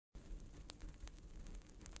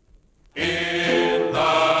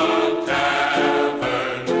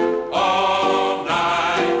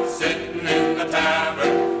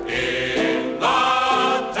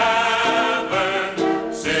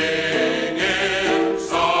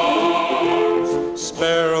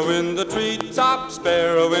treetop,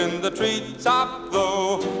 sparrow in the treetop,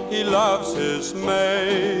 though he loves his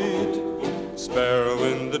mate. Sparrow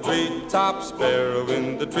in the treetop, sparrow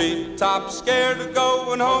in the treetop, scared of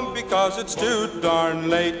going home because it's too darn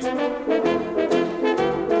late.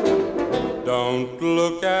 Don't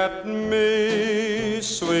look at me,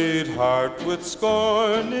 sweetheart, with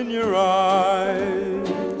scorn in your eyes.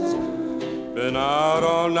 Been out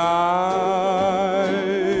all night,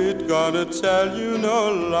 gonna tell you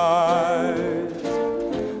no lies.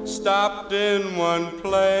 Stopped in one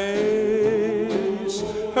place,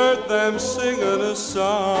 heard them singing a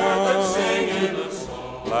song,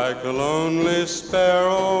 like a lonely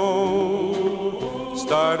sparrow,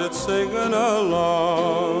 started singing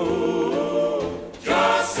along.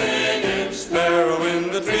 Just singing, sparrow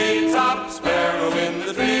in the treetop, sparrow in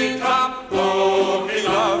the treetop, oh, he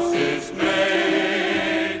loves his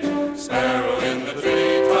mate. Sparrow in the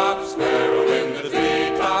treetop, sparrow in the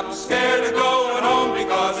treetop, scared of going home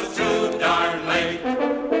because it's too darn late.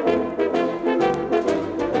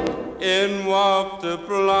 In walked a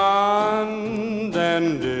blonde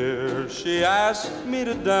and dear, she asked me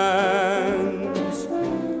to dance.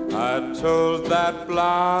 I told that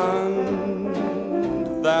blonde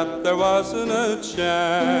that there wasn't a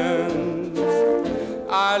chance.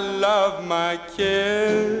 I love my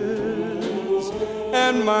kids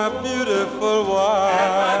and my beautiful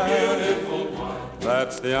wife.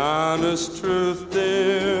 That's the honest truth,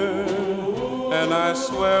 dear, and I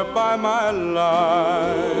swear by my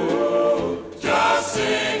life. Just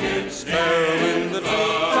singing, sparrow in the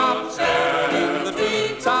treetop, sparrow in the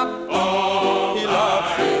treetop, oh, he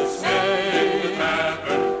loves his mate.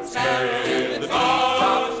 Sparrow in the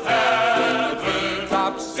treetop, sparrow in the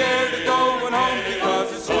treetop, scared of going home because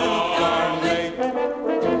it's too darn late.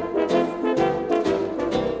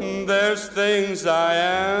 There's things I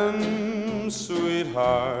am,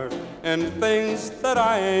 sweetheart, and things that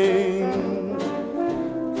I ain't,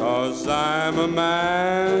 'cause I'm a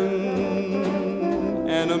man,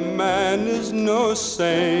 and a man is no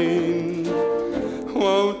saint.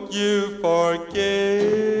 Won't you forgive,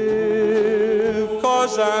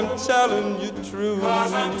 'cause I'm telling you true.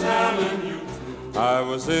 I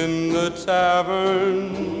was in the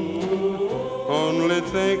tavern, only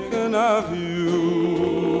thinking of you.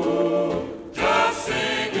 Just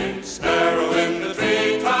singing, sparrow in the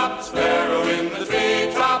treetop, sparrow in the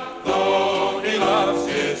treetop, though he loves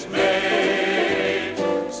his mate.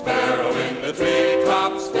 Sparrow in the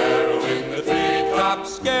treetop, sparrow in the treetop,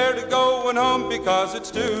 scared of going home because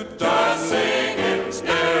it's too dark. Just singing,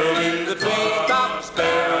 sparrow in the treetop,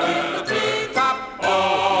 sparrow in the treetop,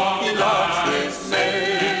 oh, he loves his mate.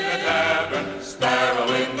 Sparrow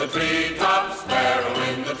in the treetop, sparrow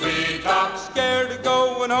in the treetop, scared of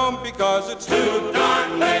going home because it's too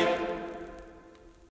darn late.